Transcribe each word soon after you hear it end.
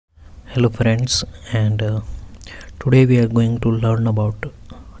Hello friends, and today we are going to learn about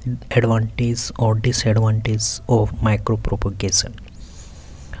advantage or disadvantage of micropropagation.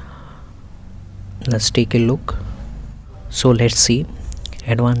 Let's take a look. So let's see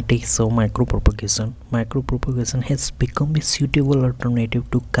advantage of micropropagation. Micropropagation has become a suitable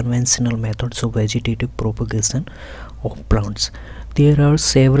alternative to conventional methods of vegetative propagation of plants. There are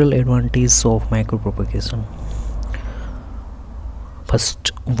several advantages of micropropagation.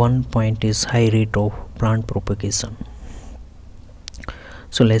 First one point is high rate of plant propagation.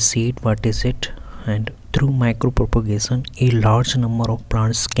 So let's see it, what is it. And through micropropagation, a large number of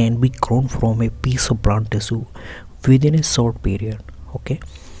plants can be grown from a piece of plant tissue within a short period. Okay.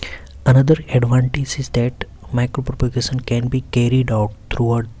 Another advantage is that micropropagation can be carried out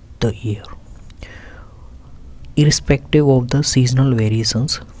throughout the year, irrespective of the seasonal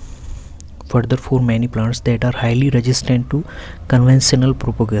variations. Further, for many plants that are highly resistant to conventional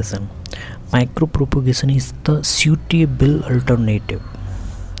propagation, micropropagation is the suitable alternative.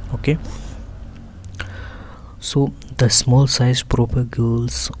 Okay, so the small sized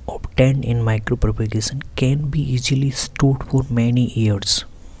propagules obtained in micropropagation can be easily stored for many years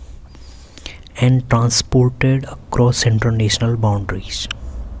and transported across international boundaries.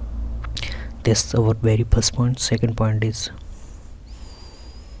 That's our very first point. Second point is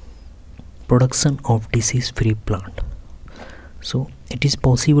production of disease-free plant. So it is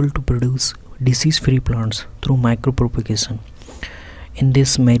possible to produce disease-free plants through micropropagation. In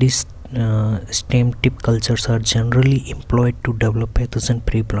this, stem tip cultures are generally employed to develop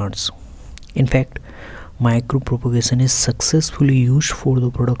pathogen-free plants. In fact, micropropagation is successfully used for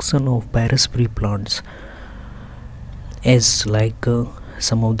the production of virus-free plants, as like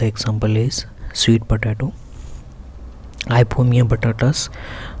some of the example is sweet potato, Ipomoea batatas,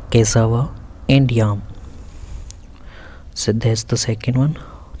 cassava, and yam. So that's the second one.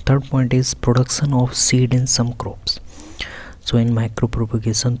 Third point is production of seed in some crops. So in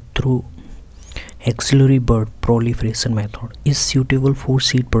micropropagation through auxiliary bird proliferation method is suitable for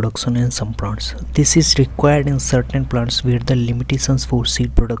seed production in some plants. This is required in certain plants where the limitations for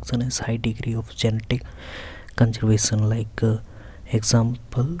seed production is high degree of genetic conservation, like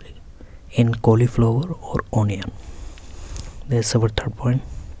example in cauliflower or onion. That's our third point.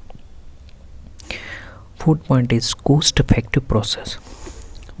 Fourth point is cost effective process.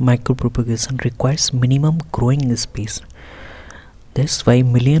 Micropropagation requires minimum growing space. That's why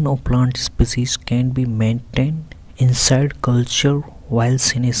millions of plant species can be maintained inside culture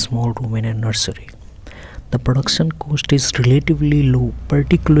whilst in a small room in a nursery. The production cost is relatively low,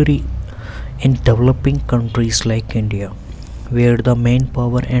 particularly in developing countries like India, where the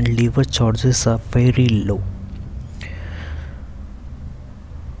manpower and labor charges are very low.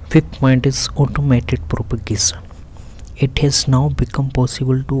 Fifth point is automated propagation. It has now become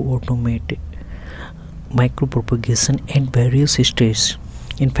possible to automate micropropagation at various stages.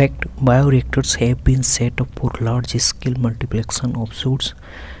 In fact, bioreactors have been set up for large-scale multiplexation of shoots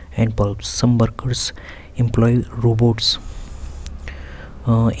and bulbs. Some workers employ robots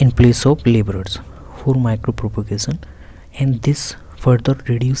in place of laborers for micropropagation, and this further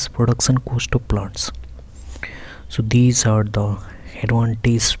reduces production cost of plants. So these are the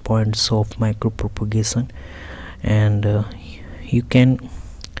advantage points of micropropagation, and you can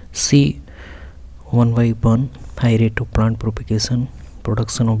see one by one: high rate of plant propagation,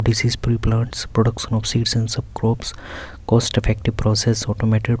 production of disease-free plants, production of seeds and subcrops, cost-effective process,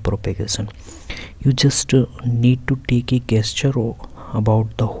 automated propagation. You just need to take a gesture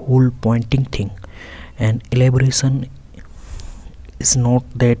about the whole pointing thing, and elaboration is not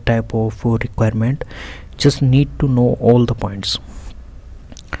that type of requirement. Just need to know all the points.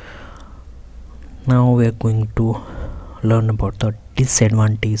 Now we are going to learn about the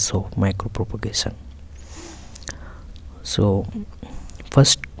disadvantage of micropropagation. So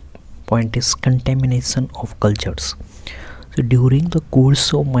first point is contamination of cultures. So during the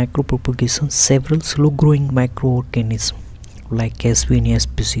course of micropropagation, several slow growing microorganisms like Casvinia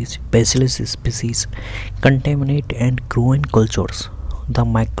species, Bacillus species contaminate and grow in cultures. The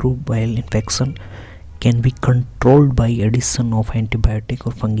microbial infection can be controlled by addition of antibiotic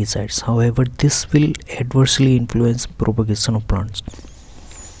or fungicides. However, this will adversely influence propagation of plants.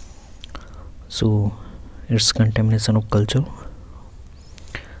 So it's contamination of culture.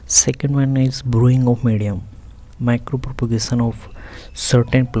 Second one is brewing of medium. Micropropagation of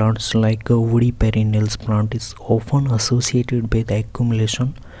certain plants like a woody perennials plant is often associated with the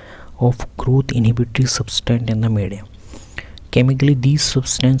accumulation of growth inhibitory substance in the medium. Chemically, these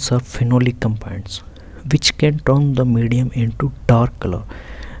substances are phenolic compounds, which can turn the medium into dark color.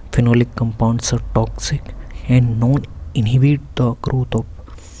 Phenolic compounds are toxic and non-inhibit the growth of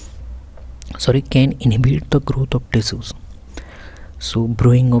can inhibit the growth of tissues. So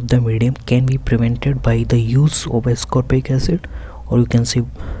brewing of the medium can be prevented by the use of ascorbic acid, or you can say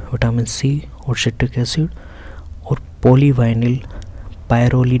vitamin C or citric acid, or polyvinyl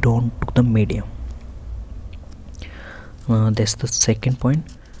pyrrolidone to the medium. That's the second point.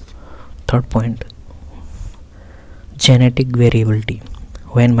 Third point, genetic variability.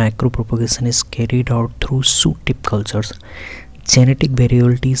 When micropropagation is carried out through shoot tip cultures, genetic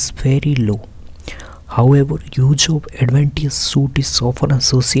variability is very low. However, use of adventitious shoot is often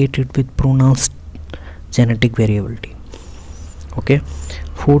associated with pronounced genetic variability. Okay.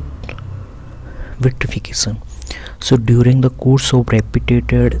 Fourth, vitrification. So during the course of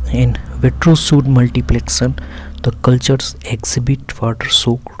repeated in vitro shoot multiplication, the cultures exhibit water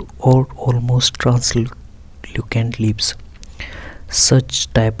soaked or almost translucent leaves.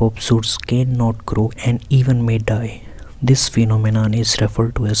 Such type of shoots cannot grow and even may die. This phenomenon is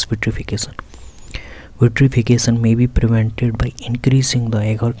referred to as vitrification. Vitrification may be prevented by increasing the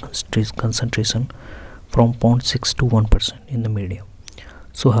agar concentration from 0.6 to 1% in the medium.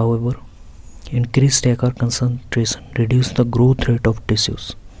 So however, increased agar concentration reduces the growth rate of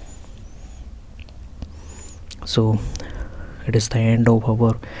tissues. So it is the end of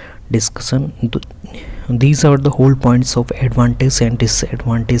our discussion. These are the whole points of advantage and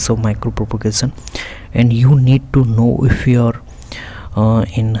disadvantage of micropropagation, and you need to know if you are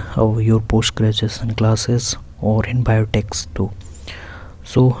in your post graduation classes or in biotechs too.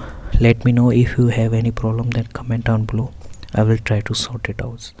 So let me know if you have any problem, then comment down below. I will try to sort it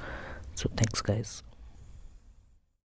out. So thanks guys.